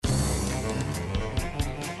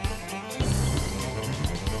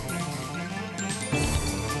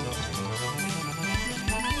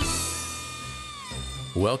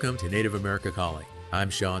Welcome to Native America Calling.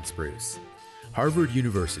 I'm Sean Spruce. Harvard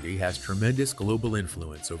University has tremendous global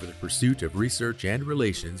influence over the pursuit of research and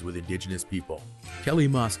relations with Indigenous people. Kelli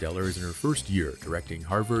Mosteller is in her first year directing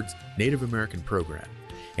Harvard's Native American program,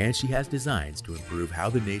 and she has designs to improve how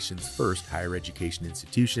the nation's first higher education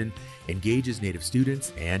institution engages Native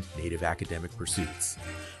students and Native academic pursuits.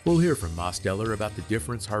 We'll hear from Mosteller about the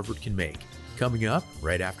difference Harvard can make, coming up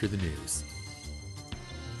right after the news.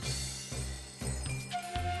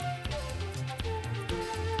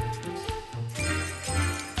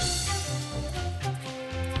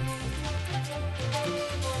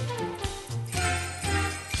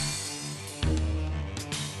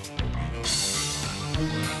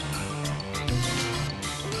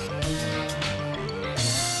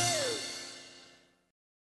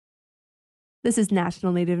 This is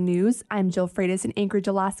National Native News. I'm Jill Freitas in Anchorage,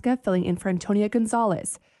 Alaska, filling in for Antonia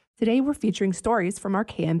Gonzalez. Today, we're featuring stories from our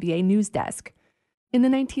KMBA news desk. In the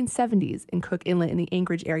 1970s, in Cook Inlet in the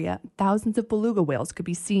Anchorage area, thousands of beluga whales could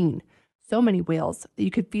be seen. So many whales that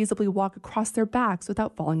you could feasibly walk across their backs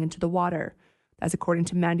without falling into the water. That's according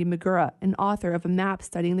to Mandy Magura, an author of a map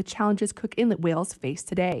studying the challenges Cook Inlet whales face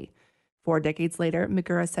today. 4 decades later,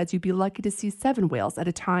 Magura says you'd be lucky to see 7 whales at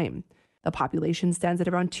a time. The population stands at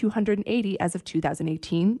around 280 as of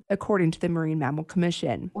 2018, according to the Marine Mammal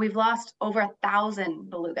Commission. We've lost over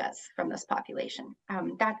 1,000 belugas from this population.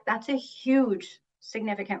 That's a huge,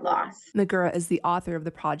 significant loss. Magura is the author of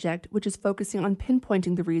the project, which is focusing on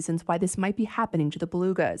pinpointing the reasons why this might be happening to the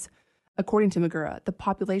belugas. According to Magura, the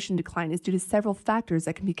population decline is due to several factors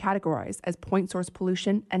that can be categorized as point source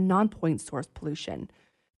pollution and non-point source pollution.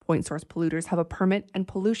 Point source polluters have a permit, and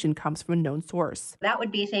pollution comes from a known source. That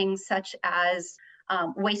would be things such as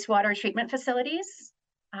wastewater treatment facilities,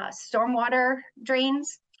 stormwater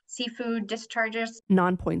drains, seafood discharges.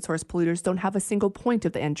 Non-point source polluters don't have a single point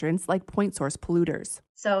of the entrance like point source polluters.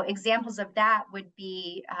 So examples of that would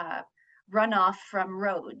be runoff from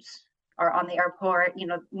roads or on the airport,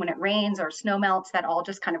 when it rains or snow melts, that all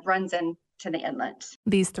just kind of runs into the inlet.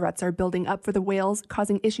 These threats are building up for the whales,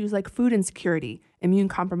 causing issues like food insecurity, immune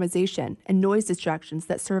compromisation, and noise distractions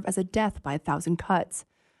that serve as a death by 1,000 cuts.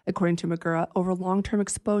 According to Magura, over long-term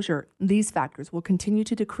exposure, these factors will continue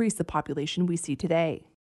to decrease the population we see today.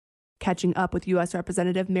 Catching up with U.S.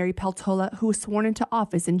 Representative Mary Peltola, who was sworn into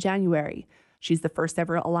office in January. She's the first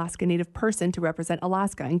ever Alaska Native person to represent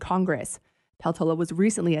Alaska in Congress. Peltola was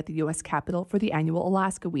recently at the U.S. Capitol for the annual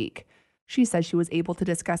Alaska Week. She says she was able to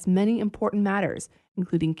discuss many important matters,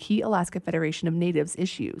 including key Alaska Federation of Natives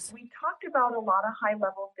issues. We talked about a lot of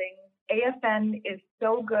high-level things. AFN is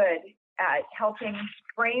so good at helping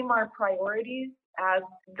frame our priorities as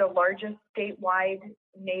the largest statewide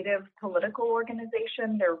Native political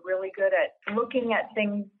organization. They're really good at looking at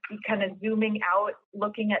things, kind of zooming out,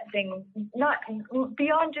 looking at things not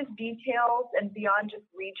beyond just details and beyond just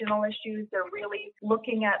regional issues. They're really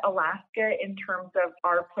looking at Alaska in terms of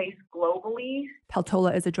our place globally.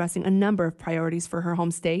 Peltola is addressing a number of priorities for her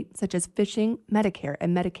home state, such as fishing, Medicare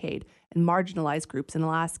and Medicaid, and marginalized groups in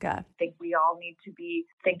Alaska. I think we all need to be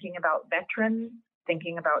thinking about veterans,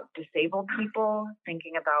 thinking about disabled people,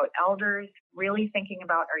 thinking about elders, really thinking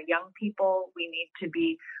about our young people. We need to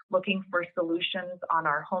be looking for solutions on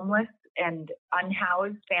our homeless and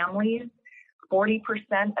unhoused families. 40%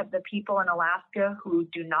 of the people in Alaska who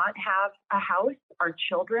do not have a house are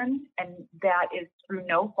children, and that is through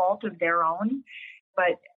no fault of their own.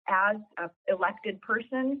 But as an elected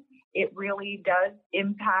person, it really does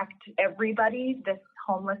impact everybody, this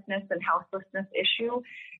homelessness and houselessness issue.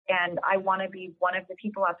 And I want to be one of the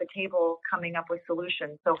people at the table coming up with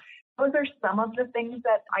solutions. So those are some of the things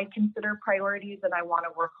that I consider priorities and I want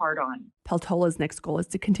to work hard on. Peltola's next goal is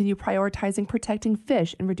to continue prioritizing protecting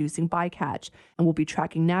fish and reducing bycatch, and will be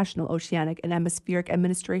tracking National Oceanic and Atmospheric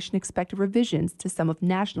Administration expected revisions to some of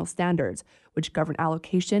national standards, which govern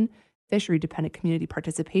allocation, fishery-dependent community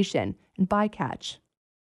participation, and bycatch.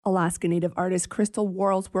 Alaska Native artist Crystal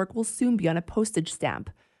Worrell's work will soon be on a postage stamp.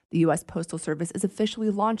 The U.S. Postal Service is officially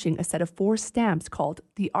launching a set of 4 stamps called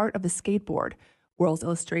The Art of the Skateboard. Worrell's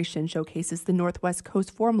illustration showcases the Northwest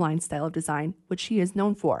Coast form line style of design, which she is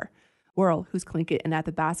known for. Worrell, whose Tlingit and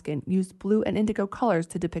Athabascan used blue and indigo colors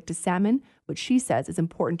to depict a salmon, which she says is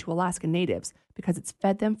important to Alaska Natives because it's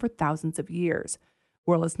fed them for thousands of years.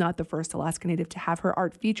 Worrell is not the first Alaska Native to have her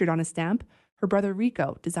art featured on a stamp. Her brother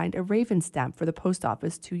Rico designed a raven stamp for the post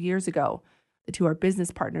office 2 years ago. The two are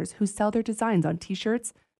business partners who sell their designs on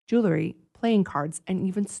t-shirts, jewelry, playing cards, and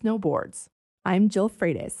even snowboards. I'm Jill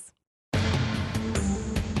Freitas.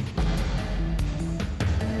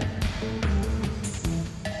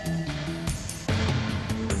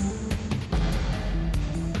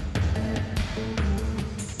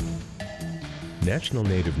 National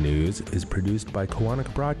Native News is produced by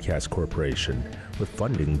Koahnic Broadcast Corporation with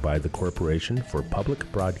funding by the Corporation for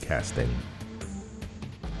Public Broadcasting.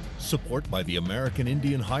 Support by the American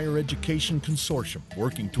Indian Higher Education Consortium,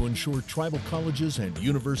 working to ensure tribal colleges and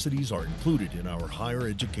universities are included in our higher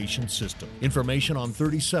education system. Information on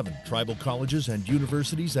 37 tribal colleges and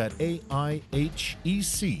universities at aihec.org.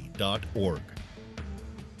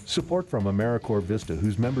 Support from AmeriCorps Vista,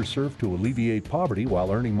 whose members serve to alleviate poverty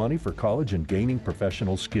while earning money for college and gaining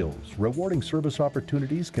professional skills. Rewarding service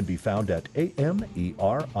opportunities can be found at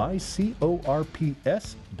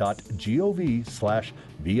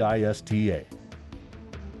americorps.gov/VISTA.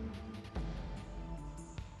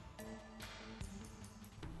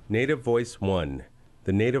 Native Voice One,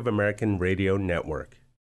 the Native American Radio Network.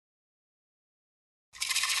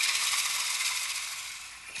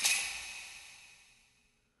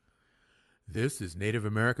 This is Native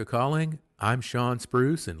America Calling. I'm Sean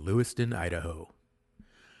Spruce in Lewiston, Idaho.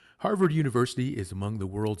 Harvard University is among the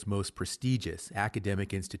world's most prestigious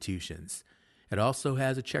academic institutions. It also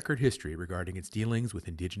has a checkered history regarding its dealings with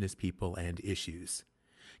indigenous people and issues.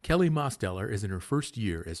 Kelli Mosteller is in her first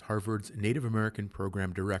year as Harvard's Native American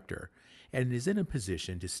Program Director and is in a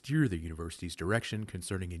position to steer the university's direction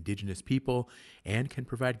concerning indigenous people and can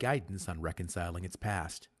provide guidance on reconciling its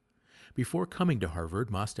past. Before coming to Harvard,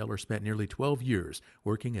 Mosteller spent nearly 12 years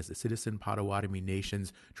working as the Citizen Potawatomi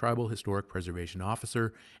Nation's Tribal Historic Preservation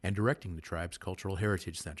Officer and directing the tribe's Cultural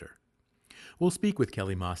Heritage Center. We'll speak with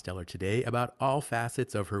Kelli Mosteller today about all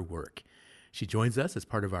facets of her work. She joins us as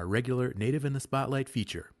part of our regular Native in the Spotlight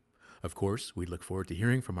feature. Of course, we look forward to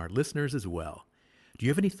hearing from our listeners as well. Do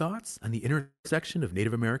you have any thoughts on the intersection of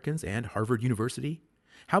Native Americans and Harvard University?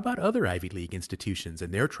 How about other Ivy League institutions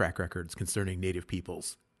and their track records concerning Native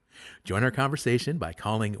peoples? Join our conversation by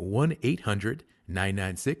calling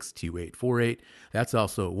 1-800-996-2848. That's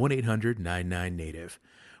also 1-800-99-NATIVE.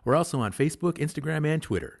 We're also on Facebook, Instagram, and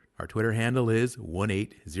Twitter. Our Twitter handle is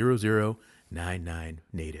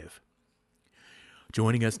 1-800-99-NATIVE.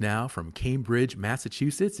 Joining us now from Cambridge,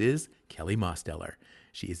 Massachusetts is Kelli Mosteller.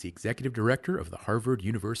 She is the Executive Director of the Harvard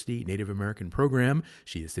University Native American Program.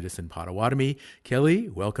 She is Citizen Potawatomi.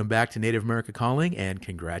 Kelli, welcome back to Native America Calling, and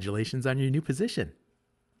congratulations on your new position.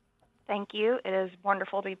 Thank you. It is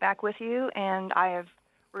wonderful to be back with you, and I have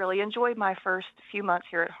really enjoyed my first few months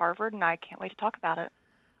here at Harvard, and I can't wait to talk about it.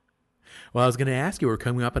 Well, I was going to ask you, we're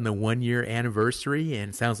coming up on the one-year anniversary, and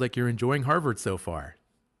it sounds like you're enjoying Harvard so far.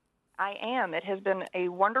 I am. It has been a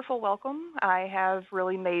wonderful welcome. I have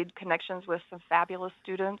really made connections with some fabulous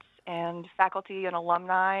students and faculty and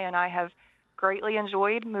alumni, and I have greatly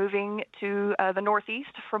enjoyed moving to the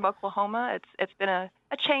Northeast from Oklahoma. It's been a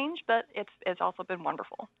change, but it's also been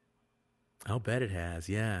wonderful. I'll bet it has,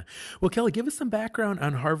 yeah. Well, Kelli, give us some background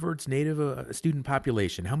on Harvard's Native student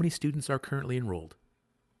population. How many students are currently enrolled?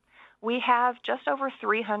 We have just over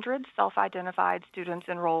 300 self-identified students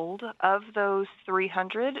enrolled. Of those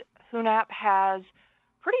 300, HUNAP has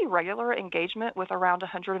pretty regular engagement with around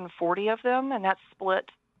 140 of them, and that's split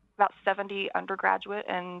about 70 undergraduate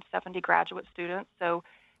and 70 graduate students. So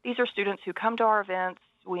these are students who come to our events.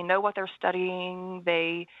 We know what they're studying.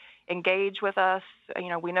 They engage with us.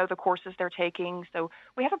 We know the courses they're taking. So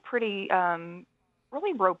we have a pretty,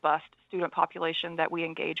 really robust student population that we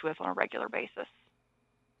engage with on a regular basis.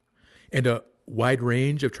 And a wide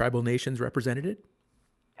range of tribal nations represented?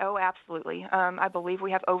 Oh, absolutely. I believe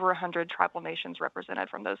we have over 100 tribal nations represented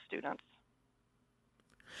from those students.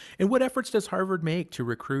 And what efforts does Harvard make to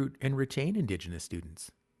recruit and retain Indigenous students?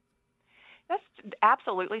 That's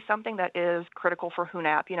absolutely something that is critical for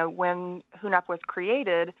HUNAP. When HUNAP was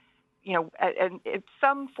created, and in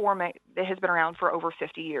some form, it has been around for over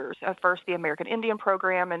 50 years. At first, the American Indian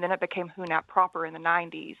Program, and then it became HUNAP proper in the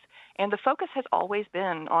 90s. And the focus has always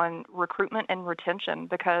been on recruitment and retention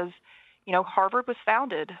because, Harvard was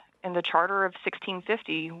founded in the Charter of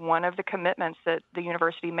 1650. One of the commitments that the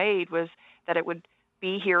university made was that it would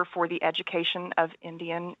be here for the education of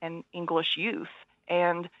Indian and English youth.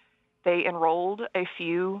 And they enrolled a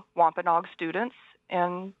few Wampanoag students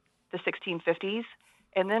in the 1650s,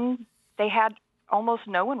 and then they had almost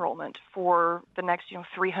no enrollment for the next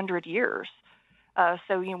 300 years.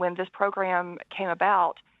 So when this program came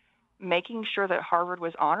about, making sure that Harvard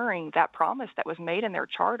was honoring that promise that was made in their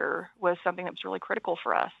charter was something that was really critical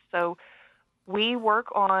for us. So we work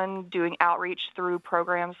on doing outreach through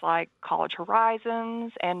programs like College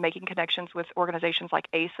Horizons and making connections with organizations like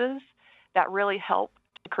ACES that really help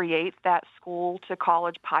to create that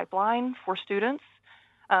school-to-college pipeline for students.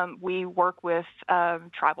 We work with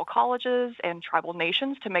tribal colleges and tribal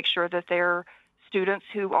nations to make sure that their students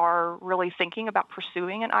who are really thinking about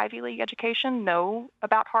pursuing an Ivy League education know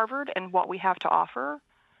about Harvard and what we have to offer.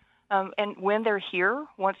 And when they're here,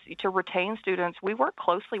 to retain students, we work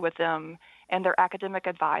closely with them and their academic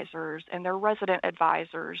advisors and their resident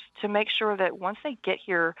advisors to make sure that once they get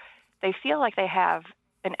here, they feel like they have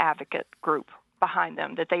an advocate group behind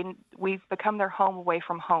them, that we've become their home away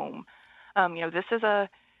from home. This is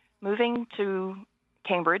moving to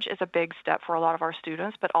Cambridge is a big step for a lot of our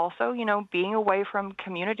students, but also, being away from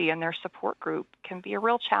community and their support group can be a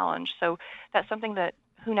real challenge. So that's something that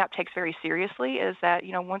HUNAP takes very seriously, is that,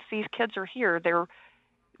 once these kids are here,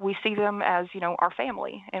 we see them as, our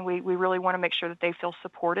family, and we really want to make sure that they feel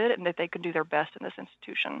supported and that they can do their best in this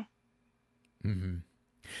institution. Mm-hmm.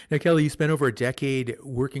 Now, Kelli, you spent over a decade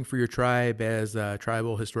working for your tribe as a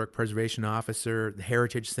Tribal Historic Preservation Officer, the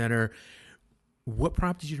Heritage Center. What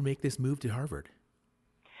prompted you to make this move to Harvard?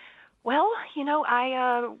 Well,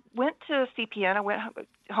 I went to CPN. I went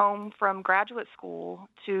home from graduate school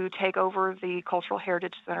to take over the Cultural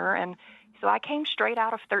Heritage Center. And so I came straight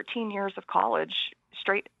out of 13 years of college,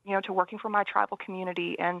 straight, to working for my tribal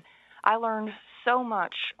community. And I learned so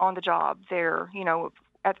much on the job there,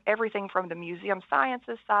 at everything from the museum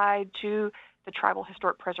sciences side to the tribal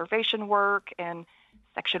historic preservation work and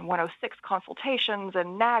Section 106 consultations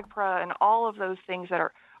and NAGPRA and all of those things that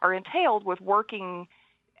are entailed with working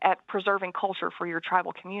at preserving culture for your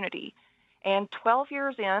tribal community. And 12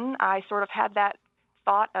 years in, I sort of had that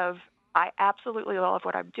thought of, I absolutely love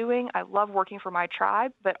what I'm doing. I love working for my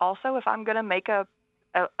tribe, but also if I'm going to make a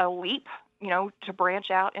leap, to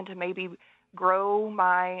branch out and to maybe grow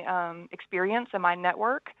my experience and my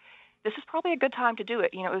network, this is probably a good time to do it.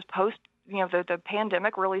 It was post, the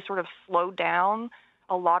pandemic really sort of slowed down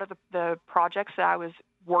a lot of the projects that I was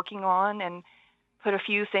working on and put a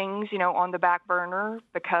few things, on the back burner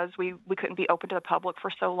because we couldn't be open to the public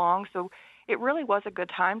for so long. So it really was a good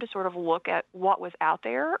time to sort of look at what was out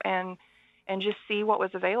there and just see what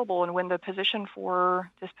was available. And when the position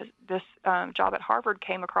for this job at Harvard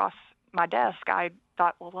came across my desk, I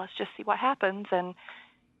thought, well, let's just see what happens. And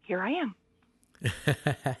here I am.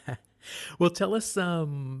 Well, tell us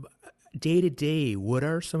day to day, what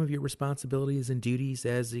are some of your responsibilities and duties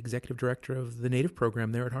as the executive director of the Native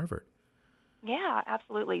program there at Harvard? Yeah,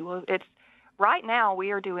 absolutely. Well, right now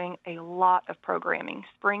we are doing a lot of programming.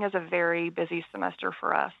 Spring is a very busy semester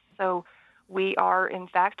for us. So we are, in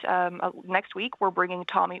fact, next week we're bringing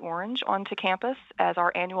Tommy Orange onto campus as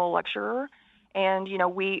our annual lecturer. And,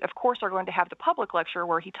 we, of course, are going to have the public lecture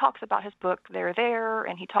where he talks about his book, They're There,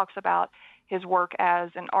 and he talks about his work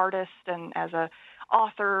as an artist and as an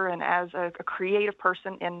author and as a creative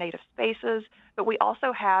person in Native spaces. But we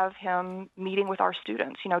also have him meeting with our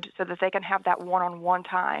students, so that they can have that one-on-one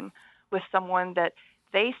time with someone that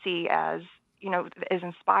they see as, is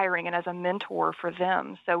inspiring and as a mentor for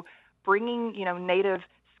them. So bringing, Native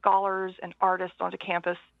scholars and artists onto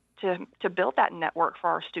campus to build that network for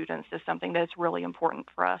our students is something that's really important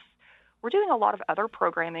for us. We're doing a lot of other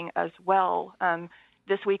programming as well.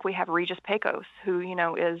 This week we have Regis Pecos, who,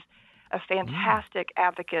 is a fantastic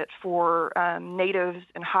advocate for Natives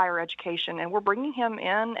in higher education. And we're bringing him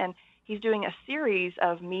in, and he's doing a series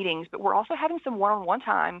of meetings, but we're also having some one-on-one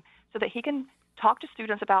time so that he can talk to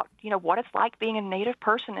students about, what it's like being a Native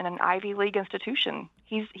person in an Ivy League institution.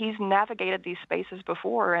 He's navigated these spaces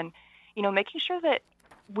before, and, making sure that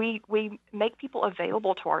we make people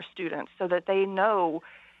available to our students so that they know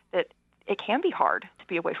that it can be hard to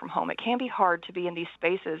be away from home. It can be hard to be in these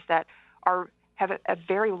spaces that have a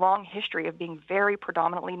very long history of being very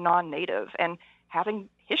predominantly non-Native and having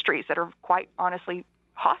histories that are quite honestly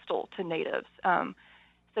hostile to Natives.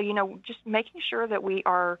 So, just making sure that we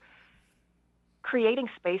are creating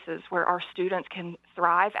spaces where our students can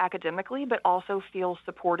thrive academically, but also feel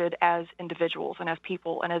supported as individuals and as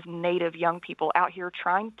people and as Native young people out here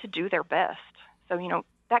trying to do their best. So,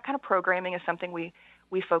 that kind of programming is something we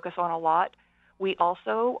focus on a lot. We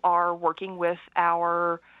also are working with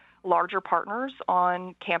our larger partners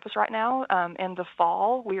on campus right now. In the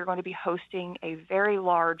fall, we are going to be hosting a very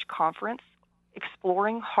large conference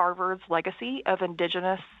exploring Harvard's legacy of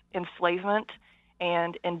Indigenous enslavement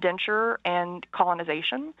and indenture and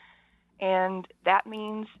colonization. And that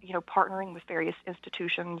means, partnering with various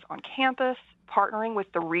institutions on campus, partnering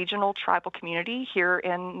with the regional tribal community here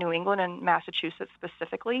in New England and Massachusetts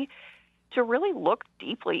specifically, to really look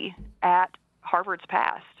deeply at Harvard's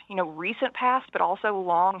past, recent past, but also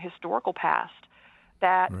long historical past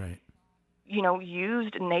that, right.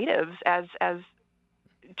 Used Natives as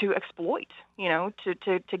to exploit,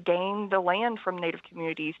 to gain the land from Native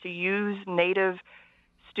communities, to use Native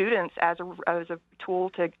students as a tool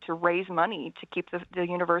to raise money to keep the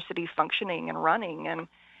university functioning and running. And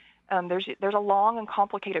there's a long and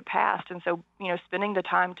complicated past. And so, spending the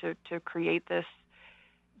time to create the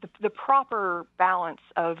proper balance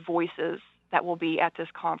of voices that will be at this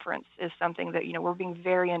conference is something that, we're being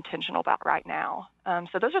very intentional about right now.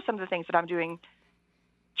 So those are some of the things that I'm doing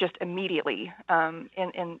just immediately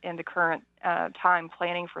in the current time,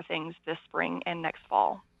 planning for things this spring and next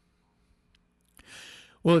fall.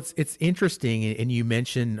 Well, it's interesting, and you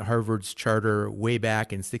mentioned Harvard's charter way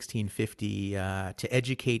back in 1650 to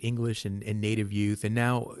educate English and Native youth, and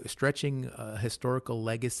now stretching a historical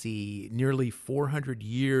legacy nearly 400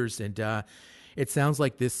 years. And it sounds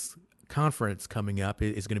like this conference coming up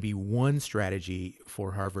is going to be one strategy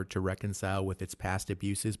for Harvard to reconcile with its past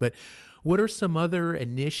abuses. But what are some other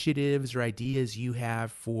initiatives or ideas you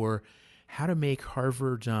have for how to make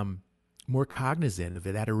Harvard more cognizant of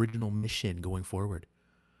that original mission going forward?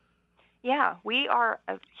 Yeah, we are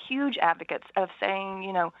huge advocates of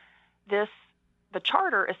saying, the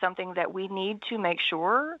charter is something that we need to make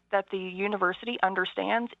sure that the university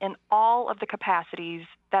understands in all of the capacities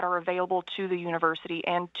that are available to the university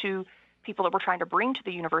and to people that we're trying to bring to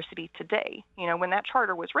the university today. When that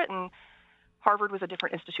charter was written, Harvard was a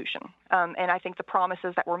different institution. And I think the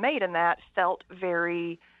promises that were made in that felt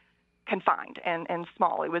very confined and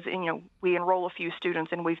small. It was, we enroll a few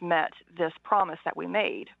students and we've met this promise that we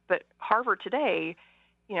made. But Harvard today,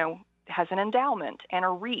 has an endowment and a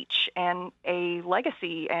reach and a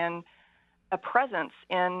legacy and a presence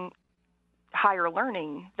in higher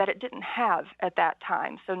learning that it didn't have at that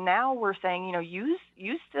time. So now we're saying, use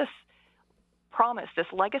this promise,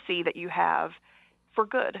 this legacy that you have for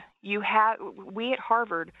good. We at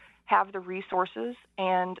Harvard have the resources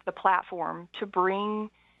and the platform to bring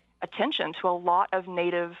attention to a lot of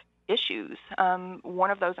Native issues.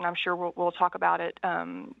 One of those, and I'm sure we'll talk about it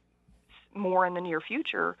more in the near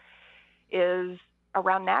future, is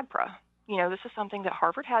around NAGPRA. This is something that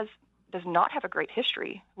Harvard does not have a great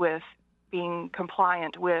history with being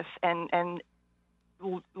compliant with and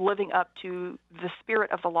living up to the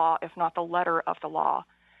spirit of the law, if not the letter of the law.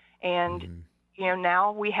 And,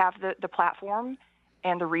 now we have the platform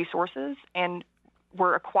and the resources, and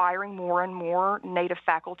we're acquiring more and more Native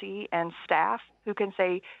faculty and staff who can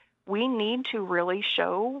say, we need to really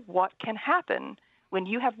show what can happen when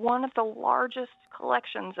you have one of the largest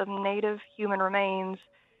collections of Native human remains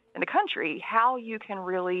in the country, how you can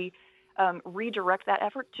really redirect that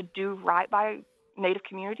effort to do right by Native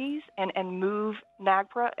communities and move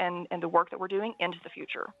NAGPRA and the work that we're doing into the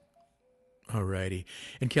future. All righty.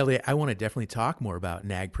 And Kelli, I want to definitely talk more about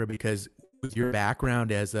NAGPRA because with your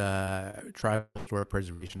background as a tribal historic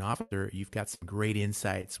preservation officer, you've got some great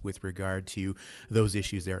insights with regard to those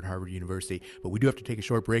issues there at Harvard University. But we do have to take a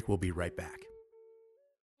short break. We'll be right back.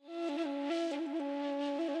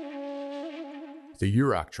 The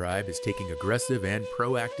Yurok tribe is taking aggressive and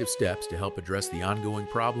proactive steps to help address the ongoing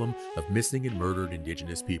problem of missing and murdered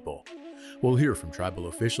Indigenous people. We'll hear from tribal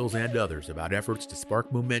officials and others about efforts to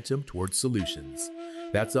spark momentum towards solutions.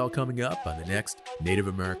 That's all coming up on the next Native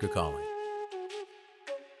America Calling.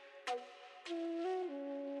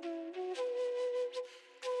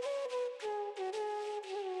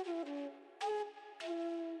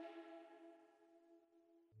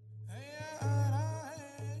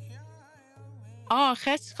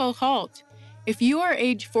 If you are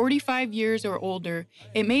age 45 years or older,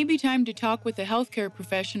 it may be time to talk with a healthcare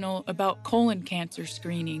professional about colon cancer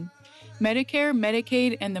screening. Medicare,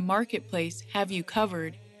 Medicaid, and the Marketplace have you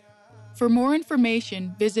covered. For more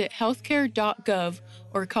information, visit healthcare.gov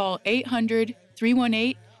or call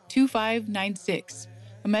 800-318-2596.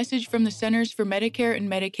 A message from the Centers for Medicare and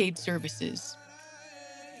Medicaid Services.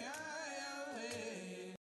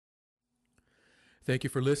 Thank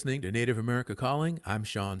you for listening to Native America Calling. I'm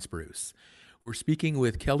Sean Spruce. We're speaking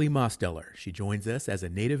with Kelli Mosteller. She joins us as a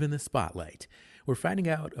Native in the Spotlight. We're finding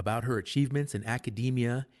out about her achievements in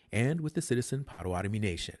academia and with the citizen Potawatomi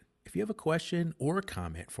Nation. If you have a question or a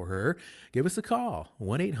comment for her, give us a call,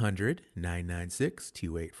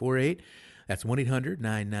 1-800-996-2848. That's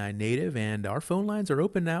 1-800-99-NATIVE, and our phone lines are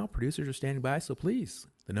open now. Producers are standing by, so please,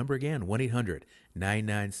 the number again,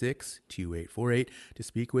 1-800-996-2848 to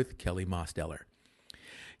speak with Kelli Mosteller.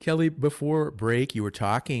 Kelli, before break, you were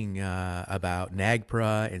talking about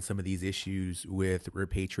NAGPRA and some of these issues with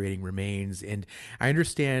repatriating remains. And I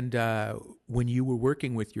understand when you were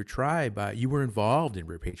working with your tribe, you were involved in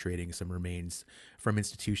repatriating some remains from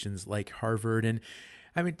institutions like Harvard. And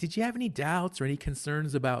I mean, did you have any doubts or any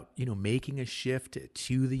concerns about, making a shift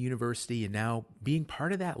to the university and now being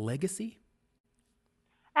part of that legacy?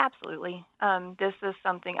 Absolutely. This is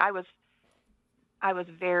something I was I was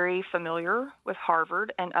very familiar with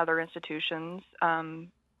Harvard and other institutions,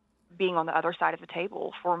 being on the other side of the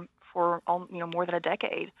table for more than a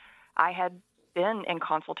decade. I had been in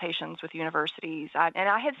consultations with universities, and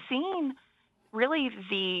I had seen really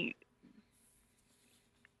the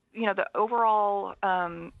overall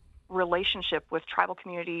relationship with tribal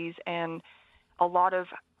communities, and a lot of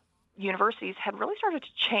universities had really started to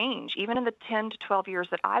change, even in the 10 to 12 years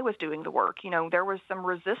that I was doing the work. There was some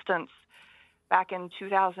resistance back in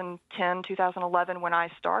 2010, 2011 when I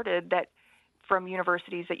started, that from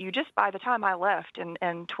universities that you just, by the time I left in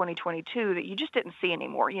 2022, that you just didn't see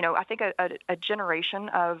anymore. I think a generation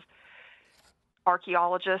of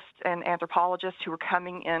archaeologists and anthropologists who were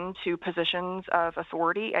coming into positions of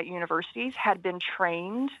authority at universities had been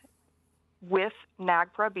trained with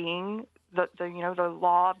NAGPRA being the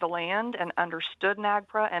law of the land, and understood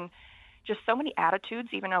NAGPRA, and just so many attitudes,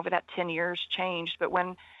 even over that 10 years, changed. But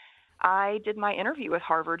when I did my interview with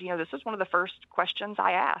Harvard, this was one of the first questions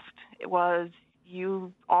I asked. It was,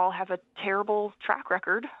 you all have a terrible track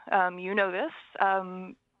record. This.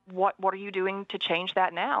 What are you doing to change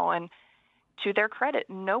that now? And to their credit,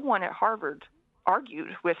 no one at Harvard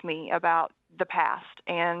argued with me about the past.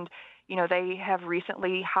 And, they have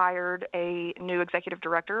recently hired a new executive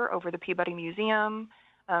director over the Peabody Museum.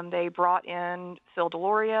 They brought in Phil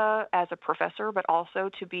Deloria as a professor, but also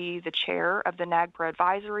to be the chair of the NAGPRA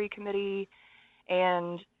Advisory Committee.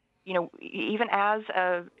 And, even as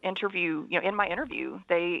a interview, in my interview,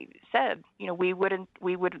 they said, we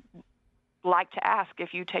would like to ask,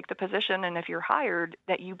 if you take the position and if you're hired,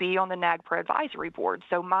 that you be on the NAGPRA Advisory Board.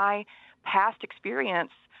 So my past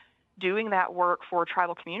experience doing that work for a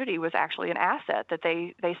tribal community was actually an asset that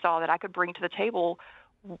they saw that I could bring to the table,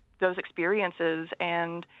 those experiences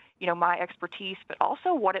and, my expertise, but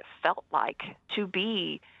also what it felt like to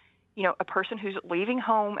be, a person who's leaving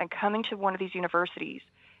home and coming to one of these universities.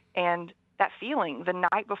 And that feeling the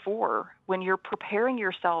night before, when you're preparing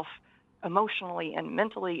yourself emotionally and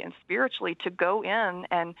mentally and spiritually to go in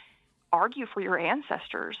and argue for your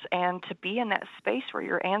ancestors and to be in that space where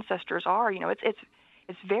your ancestors are,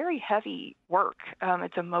 it's very heavy work.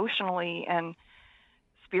 It's emotionally and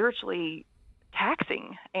spiritually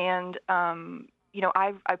taxing. And,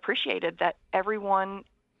 I appreciated that everyone,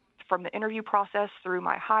 from the interview process through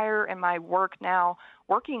my hire and my work now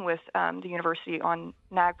working with the university on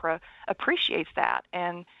NAGPRA, appreciates that.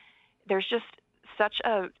 And there's just such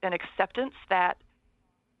an acceptance that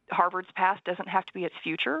Harvard's past doesn't have to be its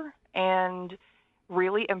future, and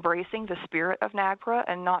really embracing the spirit of NAGPRA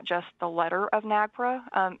and not just the letter of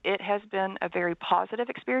NAGPRA. It has been a very positive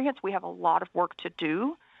experience. We have a lot of work to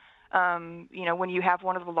do. When you have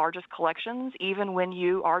one of the largest collections, even when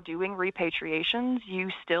you are doing repatriations, you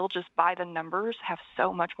still, just by the numbers, have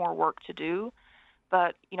so much more work to do.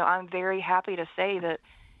 But, I'm very happy to say that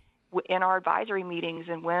in our advisory meetings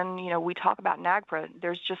and when, we talk about NAGPRA,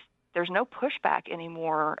 there's no pushback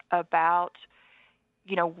anymore about,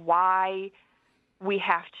 why we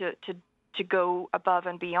have to go above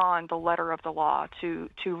and beyond the letter of the law to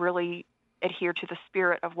really adhere to the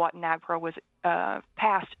spirit of what NAGPRA was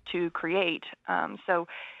passed to create. So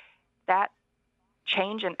that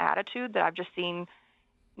change in attitude that I've just seen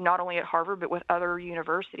not only at Harvard but with other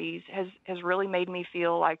universities has really made me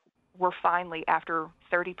feel like we're finally, after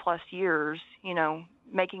 30 plus years,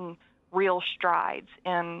 making real strides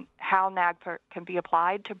in how NAGPRA can be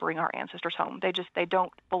applied to bring our ancestors home. They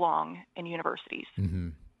don't belong in universities. Mm-hmm.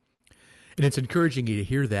 And it's encouraging to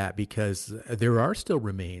hear that, because there are still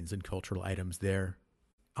remains and cultural items there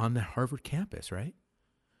on the Harvard campus, right?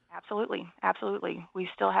 Absolutely. Absolutely. We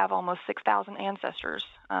still have almost 6,000 ancestors.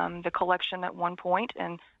 The collection at one point,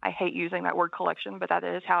 and I hate using that word collection, but that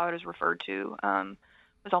is how it is referred to,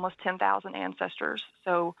 was almost 10,000 ancestors.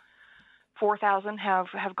 So 4,000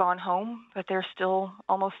 have gone home, but there's still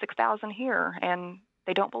almost 6,000 here, and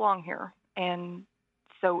they don't belong here. And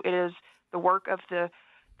so it is the work of the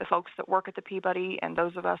folks that work at the Peabody and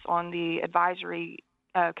those of us on the advisory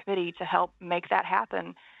committee to help make that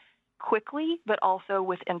happen quickly, but also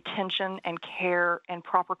with intention and care and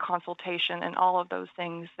proper consultation and all of those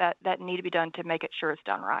things that need to be done to make it sure it's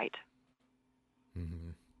done right. Mm-hmm.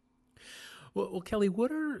 Well, Kelli,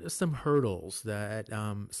 what are some hurdles that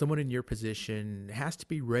someone in your position has to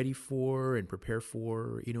be ready for and prepare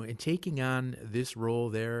for, in taking on this role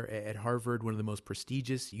there at Harvard, one of the most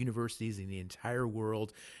prestigious universities in the entire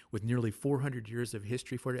world, with nearly 400 years of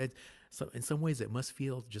history for it? So in some ways, it must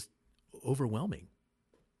feel just overwhelming.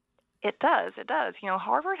 It does.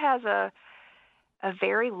 Harvard has a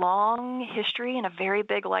very long history and a very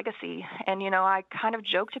big legacy. And, I kind of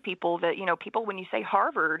joke to people that, people, when you say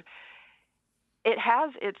Harvard, it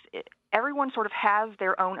has everyone sort of has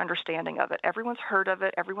their own understanding of it. Everyone's heard of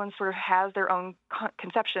it. Everyone sort of has their own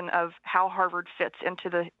conception of how Harvard fits into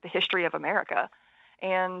the history of America.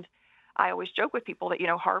 And I always joke with people that,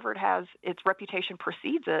 Harvard has its reputation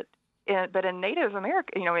precedes it, but in Native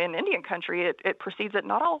America, in Indian country, it precedes it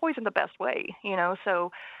not always in the best way,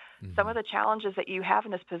 So some of the challenges that you have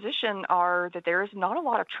in this position are that there is not a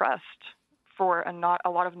lot of trust for not a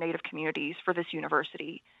lot of Native communities for this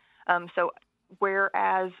university. So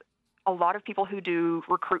whereas a lot of people who do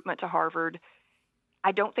recruitment to Harvard,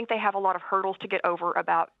 I don't think they have a lot of hurdles to get over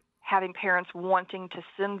about having parents wanting to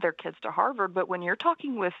send their kids to Harvard. But when you're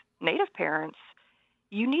talking with Native parents,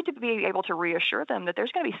 you need to be able to reassure them that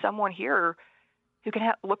there's going to be someone here who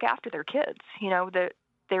can look after their kids. That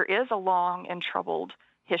there is a long and troubled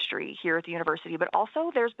history here at the university, but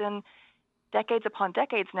also there's been decades upon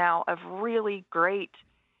decades now of really great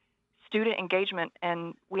student engagement,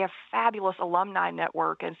 and we have fabulous alumni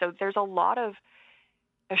network. And so there's a lot of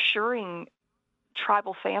assuring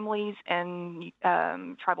tribal families and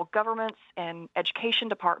tribal governments and education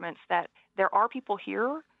departments that there are people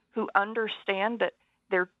here who understand that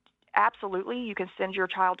they're absolutely, you can send your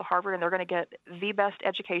child to Harvard and they're going to get the best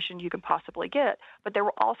education you can possibly get. But there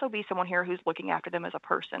will also be someone here who's looking after them as a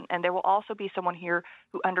person. And there will also be someone here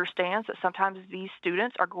who understands that sometimes these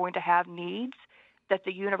students are going to have needs that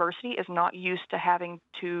the university is not used to having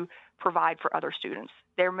to provide for other students.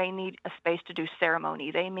 They may need a space to do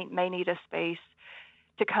ceremony. They may need a space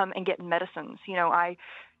to come and get medicines. I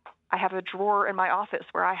have a drawer in my office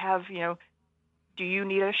where I have, do you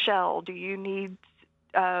need a shell? Do you need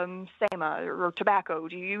SEMA or tobacco?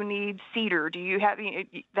 Do you need cedar? Do you have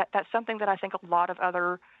that's something that I think a lot of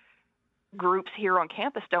other groups here on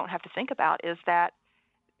campus don't have to think about, is that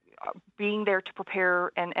being there to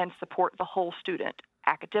prepare and support the whole student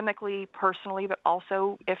academically, personally, but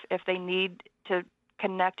also if they need to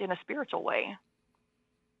connect in a spiritual way.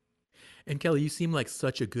 And Kelli, you seem like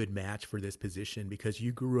such a good match for this position because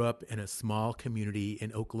you grew up in a small community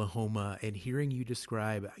in Oklahoma, and hearing you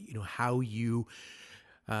describe, how you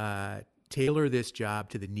tailor this job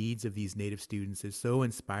to the needs of these Native students is so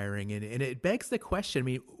inspiring. And it begs the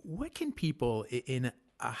question, what can people in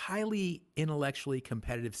a highly intellectually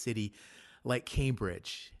competitive city like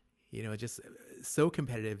Cambridge, just so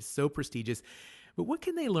competitive, so prestigious, but what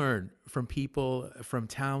can they learn from people from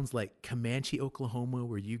towns like Comanche, Oklahoma,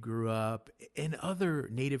 where you grew up, and other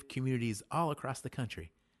Native communities all across the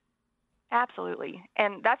country? Absolutely.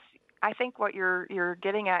 And that's, I think what you're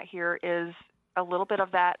getting at here is a little bit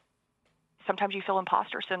of that. Sometimes you feel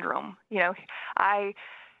imposter syndrome. I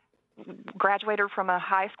graduated from a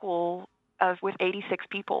high school with 86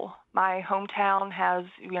 people. My hometown has,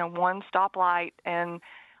 one stoplight and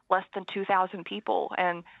less than 2,000 people.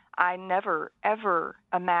 And I never, ever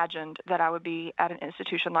imagined that I would be at an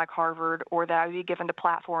institution like Harvard, or that I would be given the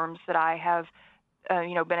platforms that I have,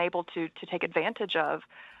 been able to take advantage of.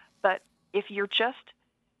 But if you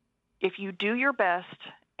do your best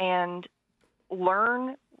and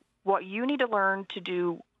learn what you need to learn to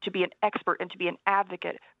do to be an expert and to be an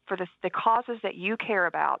advocate for the causes that you care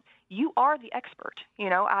about, you are the expert.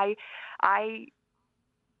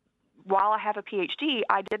 While I have a PhD,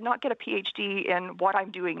 I did not get a PhD in what I'm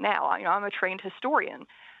doing now. I'm a trained historian.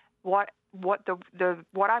 What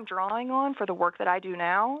I'm drawing on for the work that I do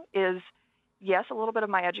now is, yes, a little bit of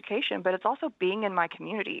my education, but it's also being in my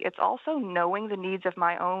community. It's also knowing the needs of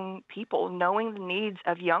my own people, knowing the needs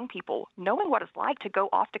of young people, knowing what it's like to go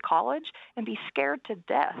off to college and be scared to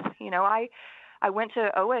death. I went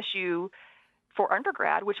to OSU for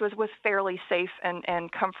undergrad, which was fairly safe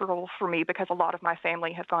and comfortable for me because a lot of my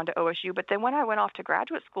family had gone to OSU. But then when I went off to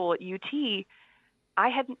graduate school at UT,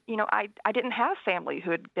 I didn't have family who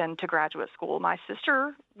had been to graduate school. My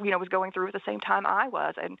sister, was going through at the same time I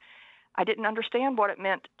was, and I didn't understand what it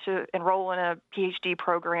meant to enroll in a PhD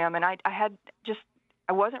program. And I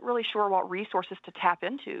wasn't really sure what resources to tap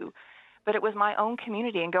into. But it was my own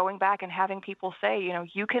community, and going back and having people say,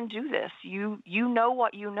 you can do this. You know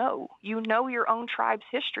what you know. You know your own tribe's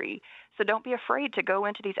history. So don't be afraid to go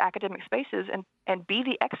into these academic spaces and be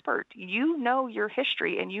the expert. You know your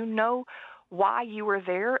history, and you know why you were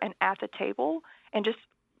there and at the table, and just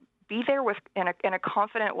be there in a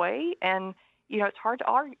confident way. And, it's hard to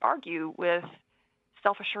argue with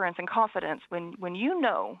self-assurance and confidence when you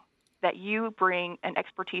know that you bring an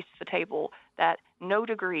expertise to the table that no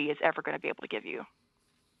degree is ever going to be able to give you.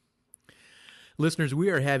 Listeners, we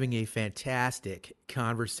are having a fantastic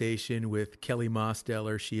conversation with Kelli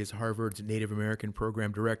Mosteller. She is Harvard's Native American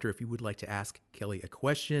Program Director. If you would like to ask Kelli a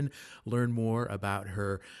question, learn more about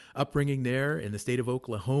her upbringing there in the state of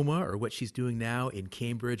Oklahoma, or what she's doing now in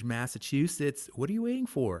Cambridge, Massachusetts, what are you waiting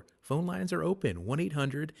for? phone lines are open,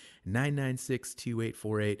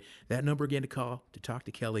 1-800-996-2848. That number again to call to talk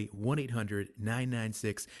to Kelli,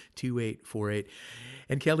 1-800-996-2848.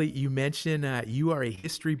 And Kelli, you mentioned you are a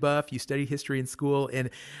history buff. You study history in school,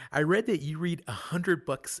 and I read that you read 100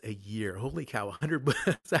 books a year. Holy cow, 100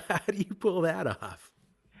 books. How do you pull that off?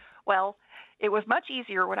 Well, it was much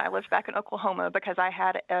easier when I lived back in Oklahoma because I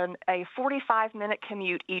had a 45-minute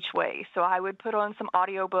commute each way. So I would put on some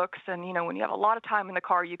audiobooks, and when you have a lot of time in the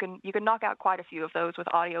car, you can knock out quite a few of those with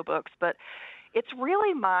audiobooks. But it's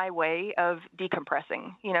really my way of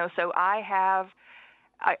decompressing. So I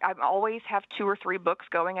always have 2 or 3 books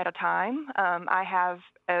going at a time. I have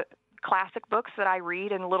classic books that I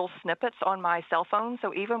read in little snippets on my cell phone.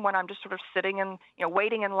 So even when I'm just sort of sitting and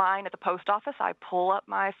waiting in line at the post office, I pull up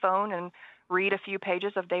my phone and read a few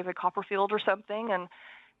pages of David Copperfield or something, and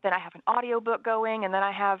then I have an audiobook going, and then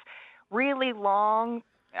I have really long,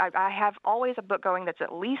 I have always a book going that's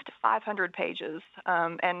at least 500 pages,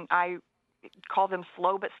 and I call them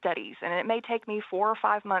slow but steadies, and it may take me 4 or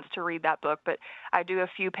 5 months to read that book, but I do a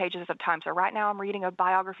few pages at a time. So right now I'm reading a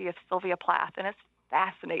biography of Sylvia Plath, and it's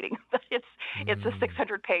fascinating. It's a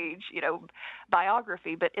 600-page,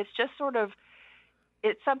 biography, but it's just sort of,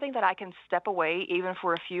 it's something that I can step away even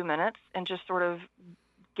for a few minutes and just sort of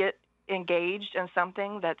get engaged in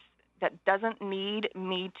something that doesn't need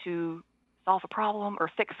me to solve a problem or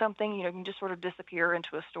fix something. You can just sort of disappear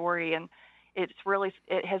into a story, and it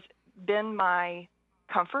has been my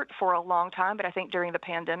comfort for a long time. But I think during the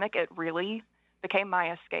pandemic, it really became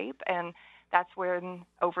my escape, and that's when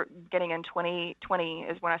getting in 2020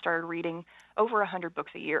 is when I started reading over 100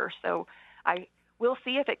 books a year. So I will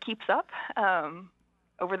see if it keeps up.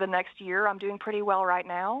 Over the next year, I'm doing pretty well right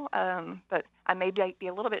now, but I may be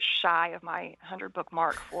a little bit shy of my 100-book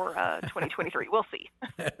mark for 2023. We'll see.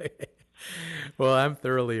 Well, I'm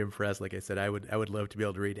thoroughly impressed. Like I said, I would love to be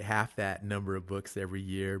able to read half that number of books every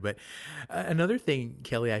year. But another thing,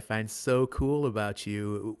 Kelli, I find so cool about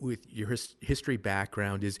you with your history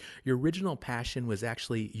background is your original passion was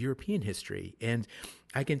actually European history. And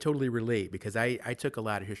I can totally relate because I took a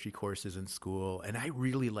lot of history courses in school, and I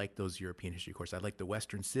really liked those European history courses. I liked the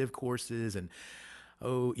Western Civ courses and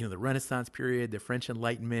the Renaissance period, the French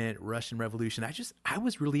Enlightenment, Russian Revolution. I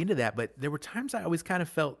was really into that, but there were times I always kind of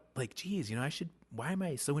felt like, geez, why am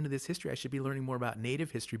I so into this history? I should be learning more about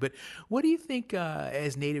Native history. But what do you think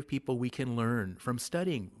as Native people we can learn from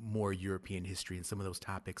studying more European history and some of those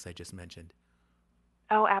topics I just mentioned?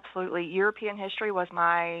 Oh, absolutely. European history was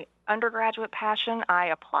my undergraduate passion. I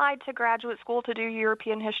applied to graduate school to do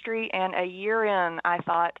European history, and a year in, I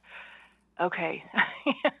thought, okay,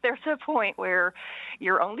 there's a point where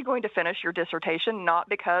you're only going to finish your dissertation not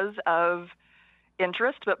because of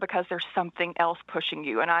interest, but because there's something else pushing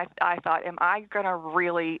you. And I thought, am I going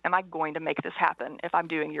to make this happen if I'm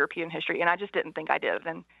doing European history? And I just didn't think I did.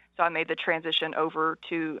 And so I made the transition over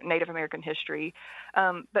to Native American history.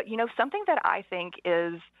 But, something that I think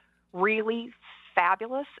is really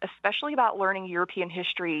fabulous, especially about learning European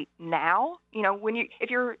history now, if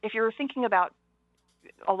you're thinking about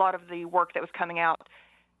a lot of the work that was coming out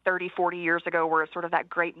 30, 40 years ago, where it's sort of that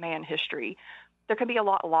great man history, there can be a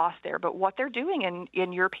lot lost there. But what they're doing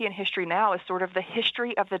in European history now is sort of the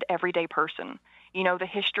history of the everyday person, the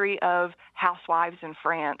history of housewives in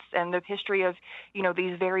France and the history of,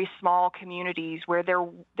 these very small communities where there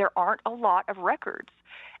aren't a lot of records.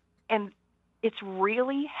 And it's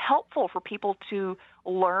really helpful for people to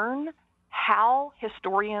learn how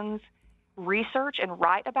historians research and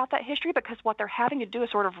write about that history, because what they're having to do is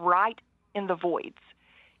sort of write in the voids.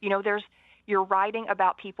 You're writing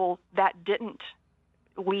about people that didn't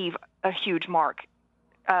leave a huge mark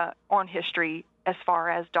on history as far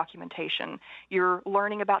as documentation. You're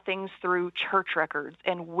learning about things through church records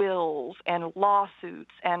and wills and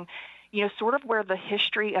lawsuits and, sort of where the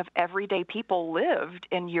history of everyday people lived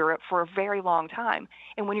in Europe for a very long time.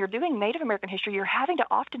 And when you're doing Native American history, you're having to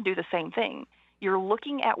often do the same thing. You're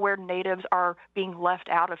looking at where natives are being left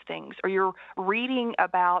out of things, or you're reading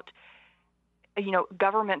about,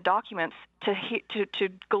 government documents to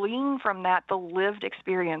glean from that the lived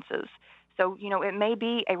experiences. So, it may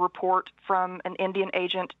be a report from an Indian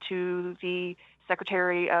agent to the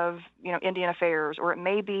Secretary of, Indian Affairs, or it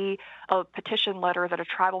may be a petition letter that a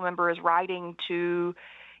tribal member is writing to,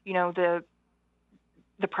 the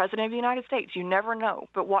President of the United States. You never know.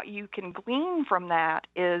 But what you can glean from that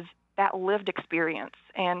is that lived experience.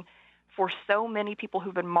 And for so many people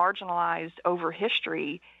who've been marginalized over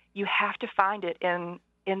history, you have to find it in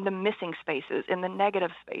the missing spaces, in the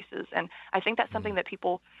negative spaces. And I think that's something that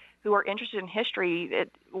people who are interested in history,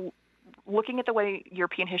 looking at the way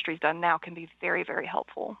European history is done now, can be very, very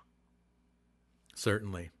helpful.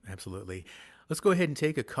 Certainly. Absolutely. Let's go ahead and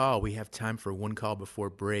take a call. We have time for one call before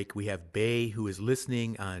break. We have Bay, who is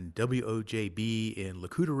listening on WOJB in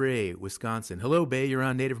Lacoudere, Wisconsin. Hello, Bay. You're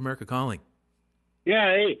on Native America Calling.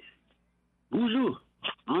 Yeah, hey. Bonjour.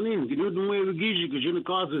 Anin, ginood mo yung gizi kasi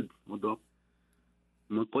nakasad. Odo.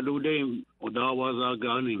 Magpaduday, odawa sa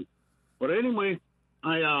ganing. But anyway,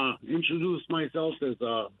 I introduced myself as,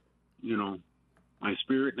 my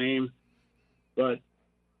spirit name. My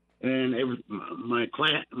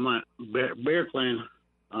clan, my bear clan,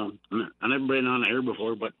 I never been on the air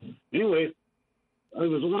before, but anyway, I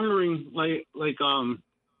was wondering,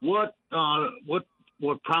 what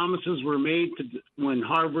promises were made when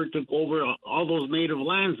Harvard took over all those native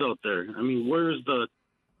lands out there? I mean, where's the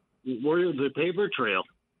paper trail?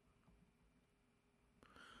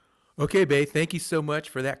 Okay, Bay, thank you so much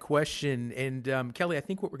for that question. And Kelli, I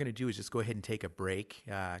think what we're going to do is just go ahead and take a break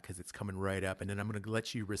because it's coming right up. And then I'm going to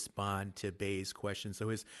let you respond to Bay's question. So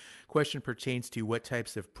his question pertains to what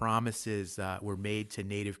types of promises were made to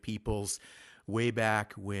Native peoples way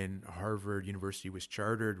back when Harvard University was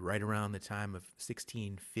chartered, right around the time of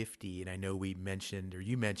 1650. And I know you mentioned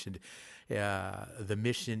the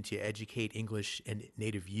mission to educate English and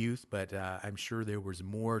Native youth, but I'm sure there was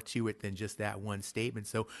more to it than just that one statement.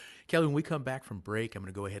 So, Kelli, when we come back from break, I'm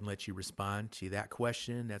going to go ahead and let you respond to that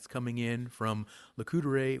question that's coming in from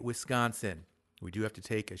Lacoudere, Wisconsin. We do have to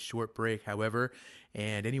take a short break, however,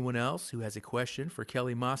 and anyone else who has a question for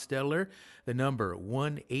Kelli Mosteller, the number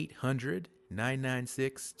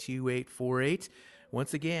 1-800-996-2848.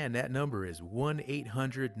 Once again, that number is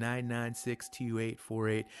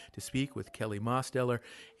 1-800-996-2848 to speak with Kelli Mosteller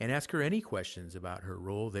and ask her any questions about her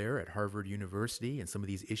role there at Harvard University and some of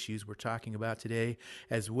these issues we're talking about today,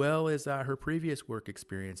 as well as her previous work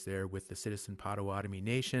experience there with the Citizen Potawatomi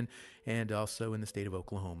Nation and also in the state of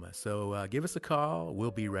Oklahoma. So give us a call. We'll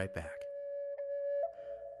be right back.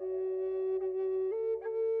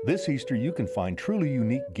 This Easter, you can find truly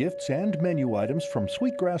unique gifts and menu items from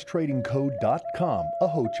SweetgrassTradingCo.com, a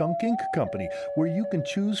Ho-Chunk Inc. company, where you can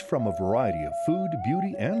choose from a variety of food,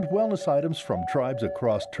 beauty, and wellness items from tribes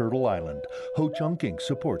across Turtle Island. Ho-Chunk Inc.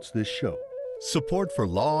 supports this show. Support for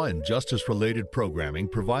law and justice-related programming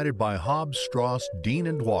provided by Hobbs, Strauss, Dean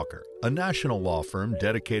 & Walker, a national law firm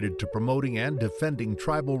dedicated to promoting and defending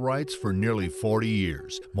tribal rights for nearly 40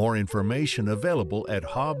 years. More information available at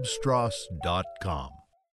hobbsstrauss.com.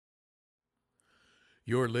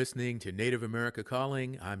 You're listening to Native America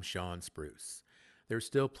Calling. I'm Sean Spruce. There's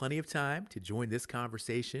still plenty of time to join this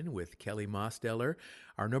conversation with Kelli Mosteller.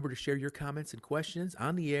 Our number to share your comments and questions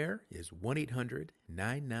on the air is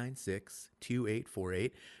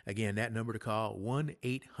 1-800-996-2848. Again, that number to call,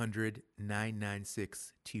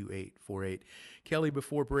 1-800-996-2848. Kelli,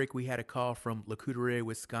 before break, we had a call from Lacoudere,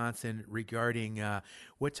 Wisconsin regarding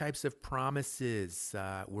what types of promises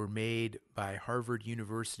were made by Harvard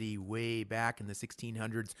University way back in the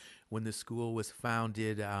 1600s when the school was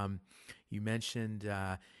founded. You mentioned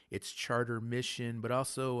its charter mission, but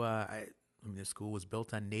also the school was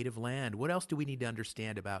built on native land. What else do we need to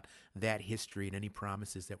understand about that history and any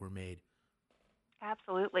promises that were made?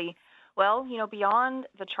 Absolutely. Well, beyond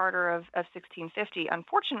the charter of 1650,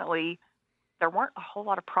 unfortunately, there weren't a whole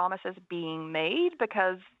lot of promises being made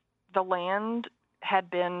because the land had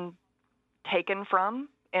been taken from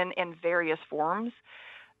in various forms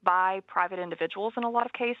by private individuals in a lot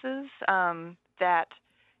of cases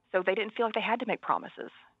so they didn't feel like they had to make promises.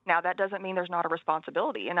 Now, that doesn't mean there's not a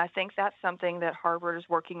responsibility, and I think that's something that Harvard is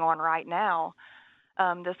working on right now.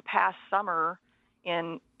 This past summer,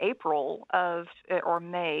 in April or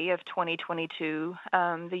May of 2022,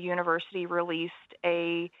 the university released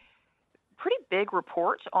a pretty big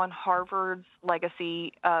report on Harvard's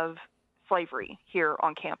legacy of slavery here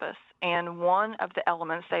on campus. And one of the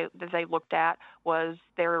elements that they looked at was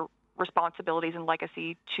their responsibilities and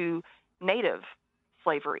legacy to Native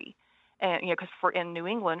slavery. And, because in New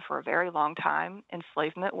England for a very long time,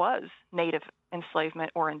 enslavement was Native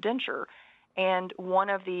enslavement or indenture. And one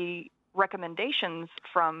of the recommendations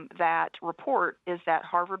from that report is that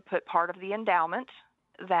Harvard put part of the endowment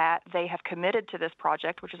that they have committed to this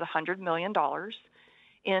project, which is $100 million,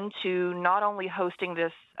 into not only hosting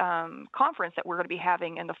this conference that we're going to be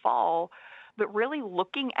having in the fall, but really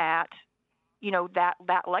looking at,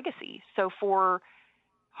 that legacy. So for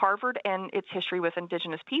Harvard and its history with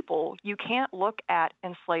indigenous people, you can't look at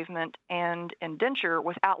enslavement and indenture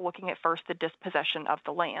without looking at first the dispossession of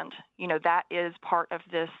the land. That is part of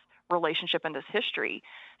this relationship and this history.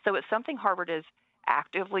 So it's something Harvard is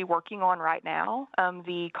actively working on right now.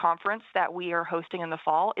 The conference that we are hosting in the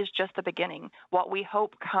fall is just the beginning. What we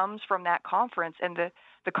hope comes from that conference and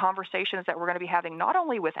the conversations that we're going to be having not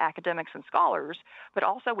only with academics and scholars, but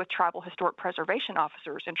also with tribal historic preservation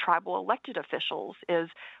officers and tribal elected officials is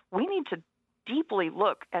we need to deeply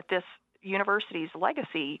look at this university's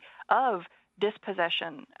legacy of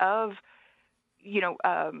dispossession, of,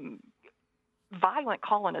 violent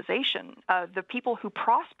colonization, the people who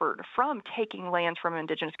prospered from taking lands from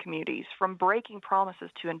indigenous communities, from breaking promises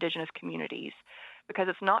to indigenous communities. Because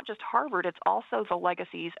it's not just Harvard, it's also the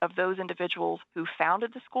legacies of those individuals who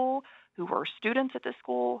founded the school, who were students at the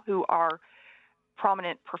school, who are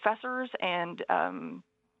prominent professors and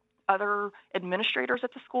other administrators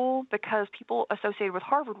at the school, because people associated with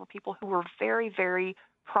Harvard were people who were very, very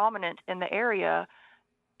prominent in the area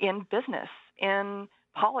in business, in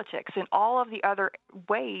politics, in all of the other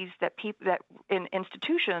ways that in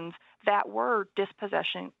institutions that were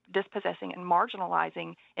dispossessing and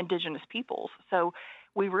marginalizing indigenous peoples. So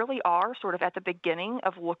we really are sort of at the beginning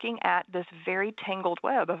of looking at this very tangled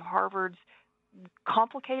web of Harvard's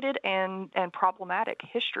complicated and problematic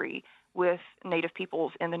history with Native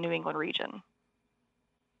peoples in the New England region.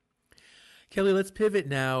 Kelli, let's pivot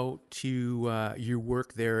now to your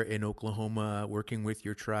work there in Oklahoma, working with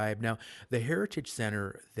your tribe. Now, the Heritage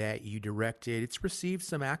Center that you directed, it's received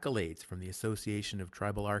some accolades from the Association of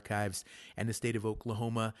Tribal Archives and the state of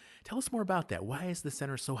Oklahoma. Tell us more about that. Why is the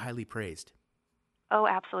center so highly praised? Oh,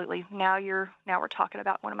 absolutely. Now we're talking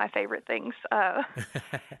about one of my favorite things.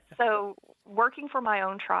 So working for my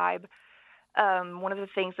own tribe, one of the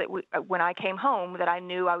things that when I came home that I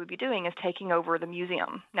knew I would be doing is taking over the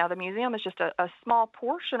museum. Now, the museum is just a small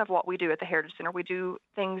portion of what we do at the Heritage Center. We do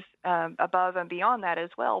things above and beyond that as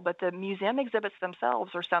well, but the museum exhibits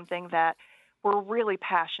themselves are something that we're really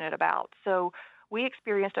passionate about. So we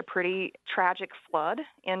experienced a pretty tragic flood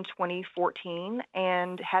in 2014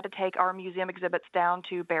 and had to take our museum exhibits down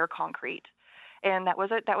to bare concrete. And that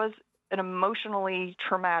was an emotionally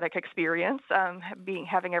traumatic experience,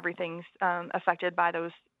 having everything affected by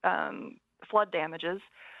those flood damages.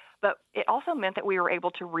 But it also meant that we were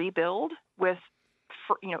able to rebuild with,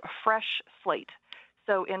 a fresh slate.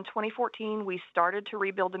 So in 2014, we started to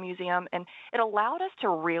rebuild the museum, and it allowed us to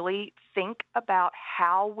really think about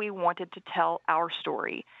how we wanted to tell our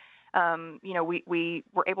story. We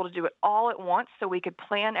were able to do it all at once, so we could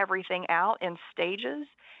plan everything out in stages.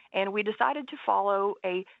 And we decided to follow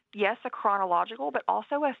a chronological, but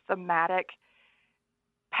also a thematic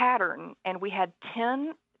pattern. And we had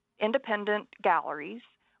 10 independent galleries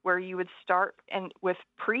where you would start with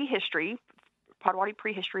prehistory, Potawatomi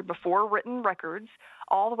prehistory before written records,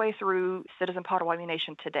 all the way through Citizen Potawatomi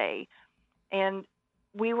Nation today. And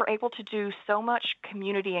we were able to do so much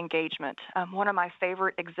community engagement. One of my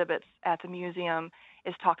favorite exhibits at the museum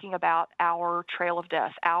is talking about our Trail of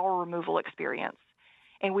Death, our removal experience.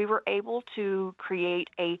 And we were able to create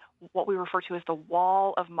what we refer to as the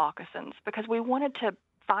wall of moccasins, because we wanted to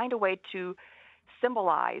find a way to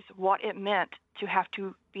symbolize what it meant to have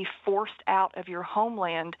to be forced out of your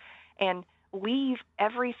homeland and leave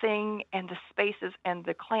everything and the spaces and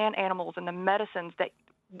the clan animals and the medicines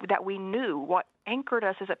that we knew, what anchored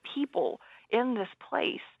us as a people in this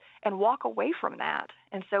place, and walk away from that.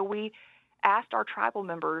 And so we asked our tribal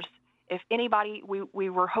members if anybody, we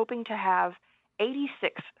were hoping to have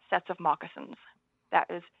 86 sets of moccasins. That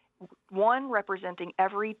is one representing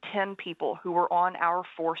every 10 people who were on our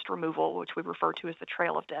forced removal, which we refer to as the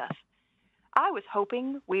Trail of Death. I was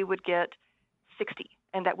hoping we would get 60,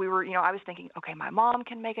 and that we were, I was thinking, okay, my mom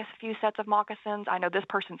can make us a few sets of moccasins. I know this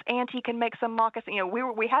person's auntie can make some moccasins.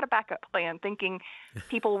 We had a backup plan, thinking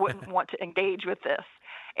people wouldn't want to engage with this.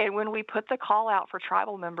 And when we put the call out for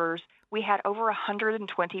tribal members, we had over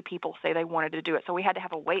 120 people say they wanted to do it. So we had to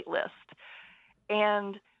have a wait list.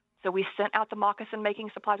 And so we sent out the moccasin making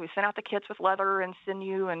supplies. We sent out the kits with leather and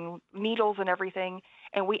sinew and needles and everything.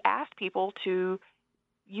 And we asked people to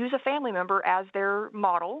use a family member as their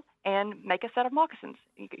model and make a set of moccasins.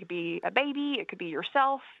 It could be a baby, it could be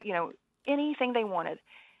yourself, anything they wanted.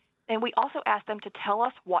 And we also asked them to tell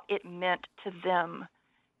us what it meant to them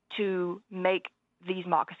to make these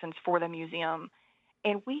moccasins for the museum.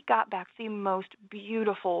 And we got back the most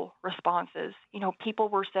beautiful responses. People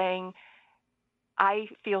were saying, I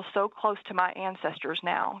feel so close to my ancestors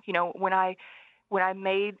now. When I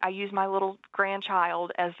used my little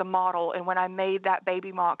grandchild as the model, and when I made that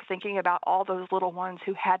baby mock, thinking about all those little ones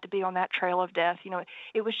who had to be on that Trail of Death,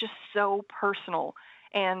 it was just so personal.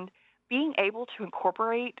 And being able to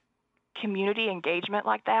incorporate community engagement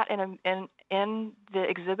like that in the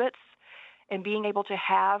exhibits, and being able to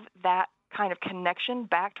have that kind of connection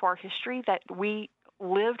back to our history that we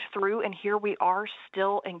lived through, and here we are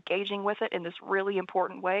still engaging with it in this really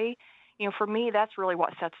important way. For me, that's really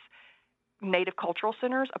what sets Native cultural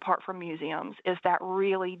centers apart from museums, is that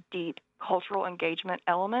really deep cultural engagement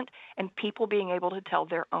element and people being able to tell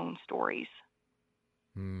their own stories.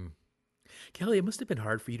 Kelli, it must have been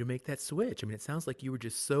hard for you to make that switch. I mean, it sounds like you were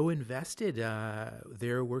just so invested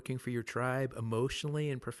there working for your tribe emotionally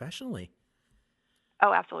and professionally.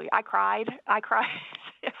 Oh, absolutely. I cried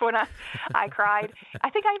when I cried. I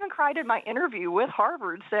think I even cried in my interview with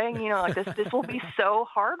Harvard saying, like this will be so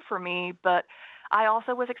hard for me. But I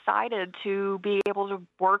also was excited to be able to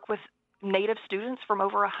work with Native students from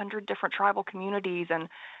over 100 different tribal communities. And,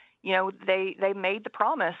 they made the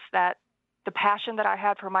promise that the passion that I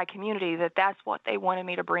had for my community, that's what they wanted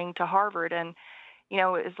me to bring to Harvard. And,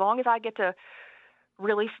 as long as I get to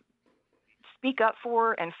really speak up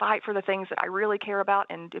for and fight for the things that I really care about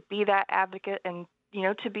and to be that advocate and,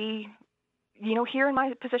 to be, here in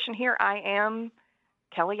my position here, I am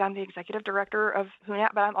Kelli. I'm the executive director of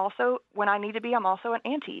HUNAP, but I'm also, when I need to be, I'm also an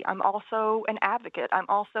auntie. I'm also an advocate. I'm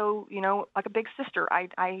also, like a big sister.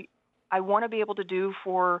 I want to be able to do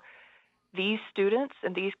for these students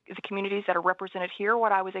and the communities that are represented here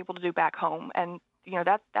what I was able to do back home. And,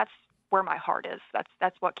 that's where my heart is.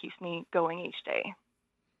 That's what keeps me going each day.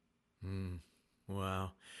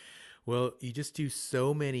 Wow. Well, you just do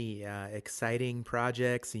so many exciting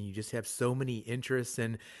projects, and you just have so many interests.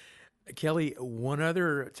 And Kelli, one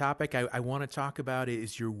other topic I want to talk about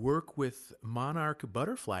is your work with monarch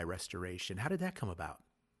butterfly restoration. How did that come about?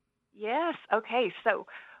 Yes. Okay. So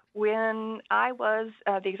when I was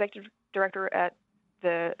the executive director at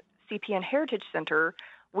the CPN Heritage Center,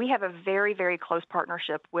 we have a very, very close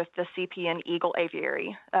partnership with the CPN Eagle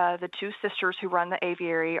Aviary. The two sisters who run the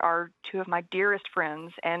aviary are two of my dearest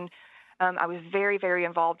friends, and I was very, very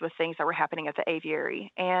involved with things that were happening at the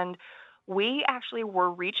aviary. And we actually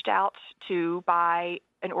were reached out to by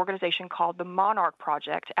an organization called the Monarch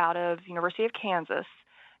Project out of the University of Kansas.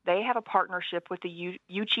 They have a partnership with the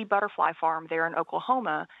Yuchi Butterfly Farm there in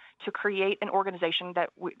Oklahoma to create an organization that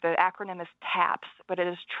the acronym is TAPS, but it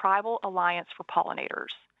is Tribal Alliance for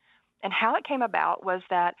Pollinators. And how it came about was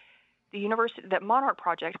that that Monarch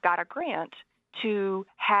Project got a grant to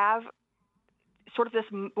have sort of this,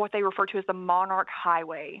 what they refer to as the Monarch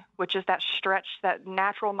Highway, which is that stretch, that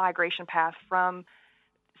natural migration path from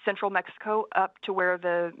central Mexico up to where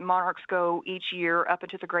the monarchs go each year up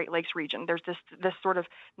into the Great Lakes region. There's this sort of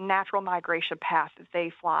natural migration path that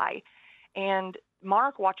they fly. And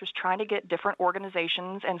Monarch Watch was trying to get different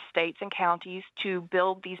organizations and states and counties to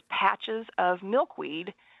build these patches of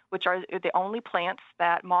milkweed, which are the only plants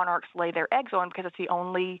that monarchs lay their eggs on because it's the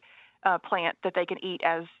only plant that they can eat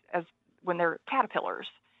as when they're caterpillars.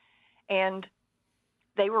 And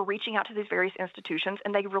they were reaching out to these various institutions,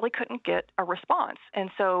 and they really couldn't get a response.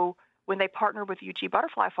 And so when they partnered with Yuchi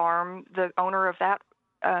Butterfly Farm, the owner of that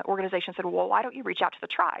organization said, well, why don't you reach out to the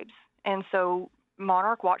tribes? And so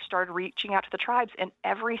Monarch Watch started reaching out to the tribes, and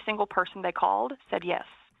every single person they called said yes.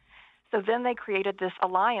 So then they created this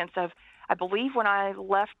alliance of, I believe when I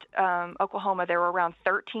left Oklahoma, there were around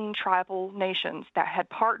 13 tribal nations that had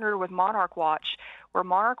partnered with Monarch Watch, where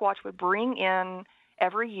Monarch Watch would bring in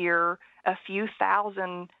every year a few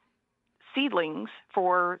thousand seedlings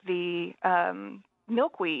for the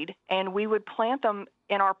milkweed, and we would plant them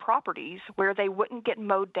in our properties where they wouldn't get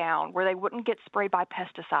mowed down, where they wouldn't get sprayed by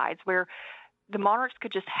pesticides, where the monarchs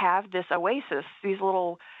could just have this oasis, these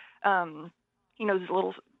little, these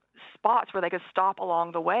little spots where they could stop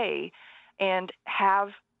along the way and have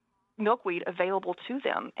milkweed available to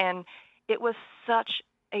them. And it was such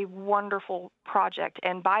a wonderful project.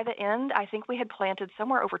 And by the end, I think we had planted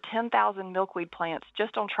somewhere over 10,000 milkweed plants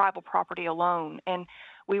just on tribal property alone. And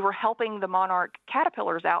we were helping the monarch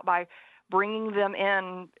caterpillars out by bringing them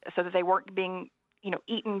in so that they weren't being,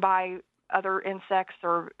 eaten by other insects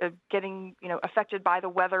or getting, affected by the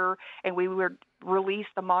weather. And we would release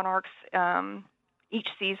the monarchs each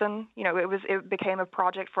season. It became a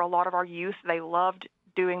project for a lot of our youth. They loved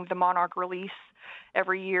doing the monarch release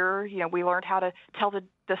every year. We learned how to tell the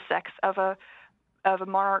sex of a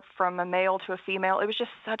monarch from a male to a female. It was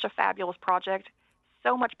just such a fabulous project.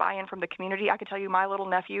 So much buy-in from the community. I can tell you my little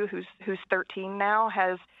nephew, who's 13 now,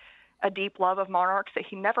 has a deep love of monarchs that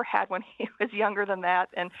he never had when he was younger than that.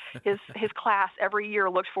 And his class every year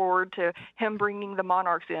looks forward to him bringing the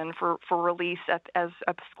monarchs in for release as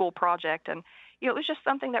a school project. And it was just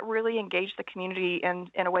something that really engaged the community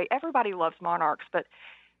in a way. Everybody loves monarchs, but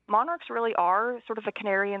monarchs really are sort of the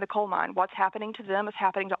canary in the coal mine. What's happening to them is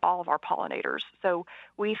happening to all of our pollinators. So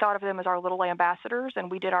we thought of them as our little ambassadors, and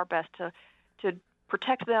we did our best to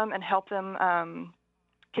protect them and help them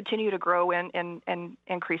continue to grow and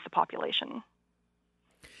increase the population.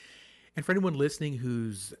 And for anyone listening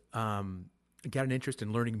who's got an interest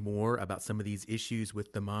in learning more about some of these issues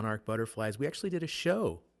with the monarch butterflies, we actually did a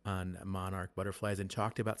show on monarch butterflies and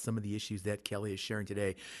talked about some of the issues that Kelli is sharing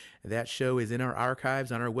today. That show is in our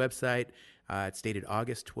archives on our website. It's dated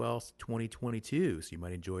August 12th, 2022, so you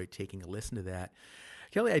might enjoy taking a listen to that.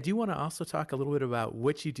 Kelli, I do want to also talk a little bit about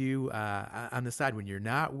what you do on the side when you're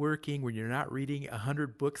not working, when you're not reading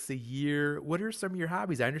 100 books a year. What are some of your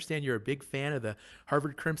hobbies? I understand you're a big fan of the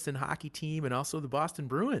Harvard Crimson hockey team and also the Boston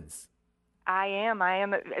Bruins. I am.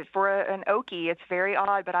 For an Okie, it's very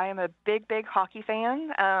odd, but I am a big hockey fan.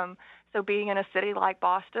 So being in a city like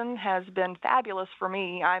Boston has been fabulous for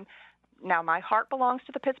me. Now, my heart belongs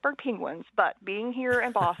to the Pittsburgh Penguins, but being here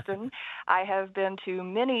in Boston, I have been to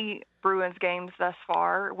many Bruins games thus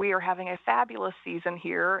far. We are having a fabulous season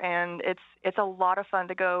here, and it's a lot of fun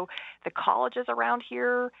to go. The colleges around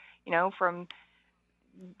here, from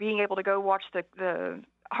being able to go watch the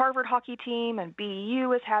Harvard hockey team, and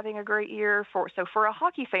BU is having a great year. So for a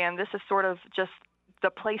hockey fan, this is sort of just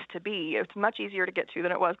the place to be. It's much easier to get to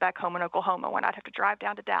than it was back home in Oklahoma when I'd have to drive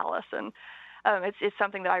down to Dallas, and it's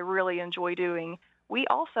something that I really enjoy doing. We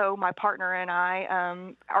also, my partner and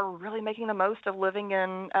I, are really making the most of living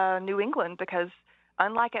in New England, because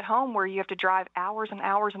unlike at home where you have to drive hours and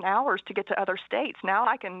hours and hours to get to other states, now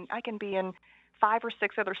I can be in 5 or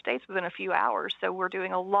 6 other states within a few hours. So we're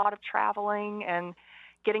doing a lot of traveling and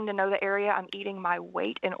getting to know the area. I'm eating my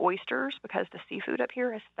weight in oysters because the seafood up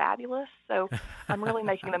here is fabulous. So I'm really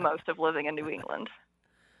making the most of living in New England.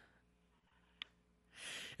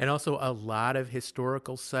 And also a lot of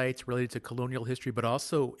historical sites related to colonial history, but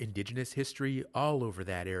also indigenous history all over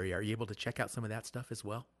that area. Are you able to check out some of that stuff as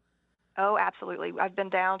well? Oh, absolutely. I've been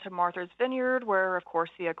down to Martha's Vineyard, where, of course,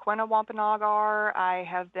 the Aquinnah Wampanoag are. I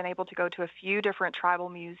have been able to go to a few different tribal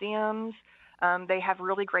museums. They have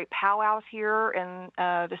really great powwows here in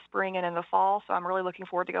the spring and in the fall, so I'm really looking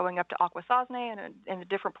forward to going up to Akwesasne and the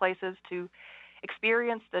different places to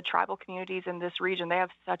experience the tribal communities in this region. They have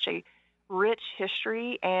such a rich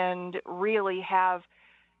history and really have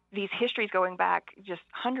these histories going back just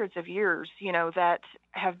hundreds of years, that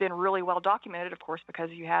have been really well documented, of course,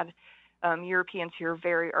 because you had Europeans here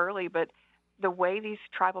very early. But the way these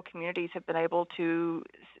tribal communities have been able to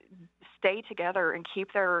stay together and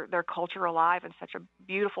keep their culture alive in such a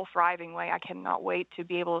beautiful, thriving way, I cannot wait to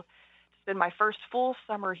be able to spend my first full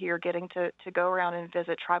summer here getting to go around and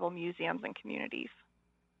visit tribal museums and communities.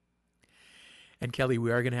 And Kelli,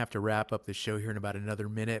 we are going to have to wrap up the show here in about another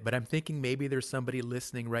minute, but I'm thinking maybe there's somebody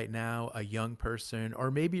listening right now, a young person, or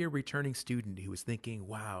maybe a returning student who is thinking,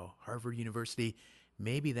 wow, Harvard University,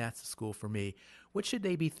 maybe that's the school for me. What should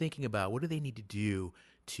they be thinking about? What do they need to do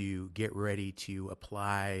to get ready to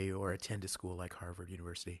apply or attend a school like Harvard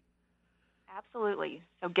University? Absolutely.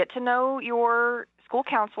 So get to know your school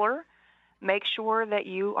counselor. Make sure that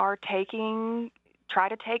you are try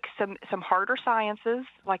to take some harder sciences,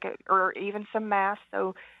 or even some math.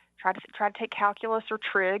 So try to take calculus or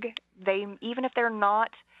trig. Even if they're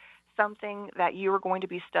not something that you are going to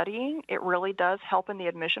be studying, it really does help in the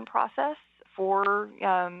admission process for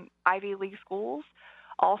Ivy League schools.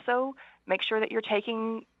 Also, make sure that you're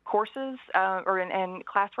taking courses and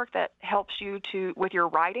classwork that helps you with your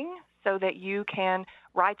writing, so that you can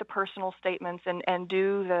write the personal statements and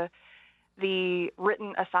do the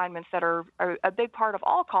written assignments that are a big part of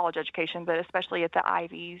all college education, but especially at the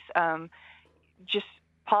Ivies. Just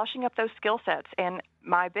polishing up those skill sets. And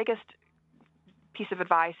my biggest piece of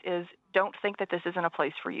advice is, don't think that this isn't a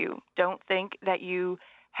place for you. Don't think that you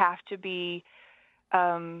have to be,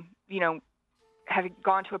 have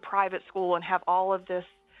gone to a private school and have all of this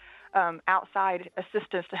outside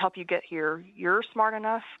assistance to help you get here. You're smart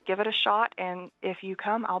enough, give it a shot, and if you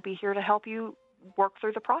come, I'll be here to help you work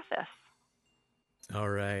through the process. All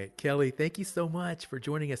right. Kelli, thank you so much for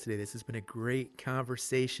joining us today. This has been a great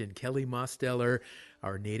conversation. Kelli Mosteller,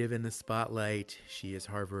 our Native in the Spotlight. She is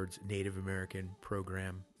Harvard's Native American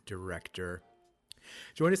Program Director.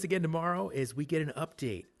 Join us again tomorrow as we get an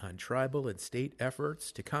update on tribal and state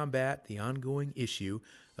efforts to combat the ongoing issue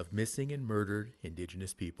of missing and murdered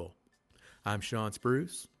Indigenous people. I'm Sean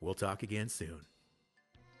Spruce. We'll talk again soon.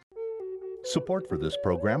 Support for this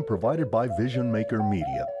program provided by Vision Maker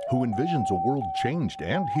Media, who envisions a world changed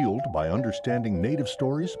and healed by understanding Native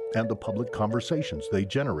stories and the public conversations they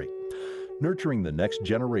generate. Nurturing the next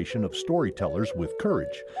generation of storytellers with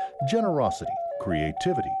courage, generosity,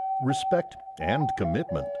 creativity, respect, and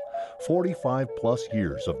commitment. 45 plus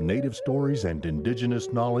years of Native stories and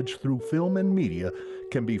Indigenous knowledge through film and media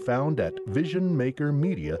can be found at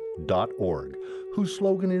visionmakermedia.org, whose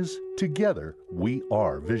slogan is, "Together we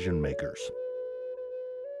are vision makers."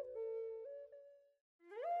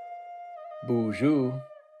 Bonjour.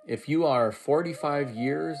 If you are 45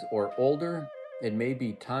 years or older, it may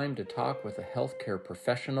be time to talk with a healthcare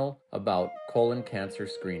professional about colon cancer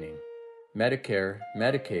screening. Medicare,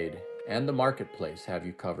 Medicaid, and the Marketplace have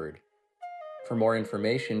you covered. For more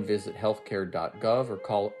information, visit healthcare.gov or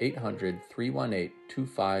call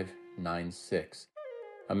 800-318-2596.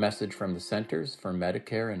 A message from the Centers for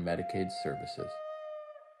Medicare and Medicaid Services.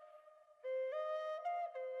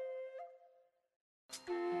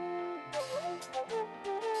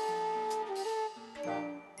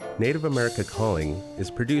 Native America Calling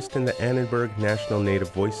is produced in the Annenberg National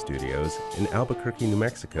Native Voice Studios in Albuquerque, New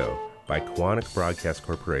Mexico by Quantic Broadcast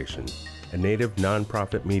Corporation, a Native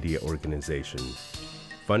nonprofit media organization.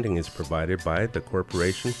 Funding is provided by the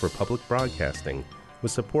Corporation for Public Broadcasting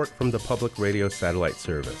with support from the Public Radio Satellite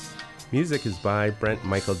Service. Music is by Brent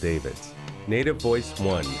Michael Davids. Native Voice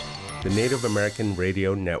One, the Native American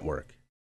Radio Network.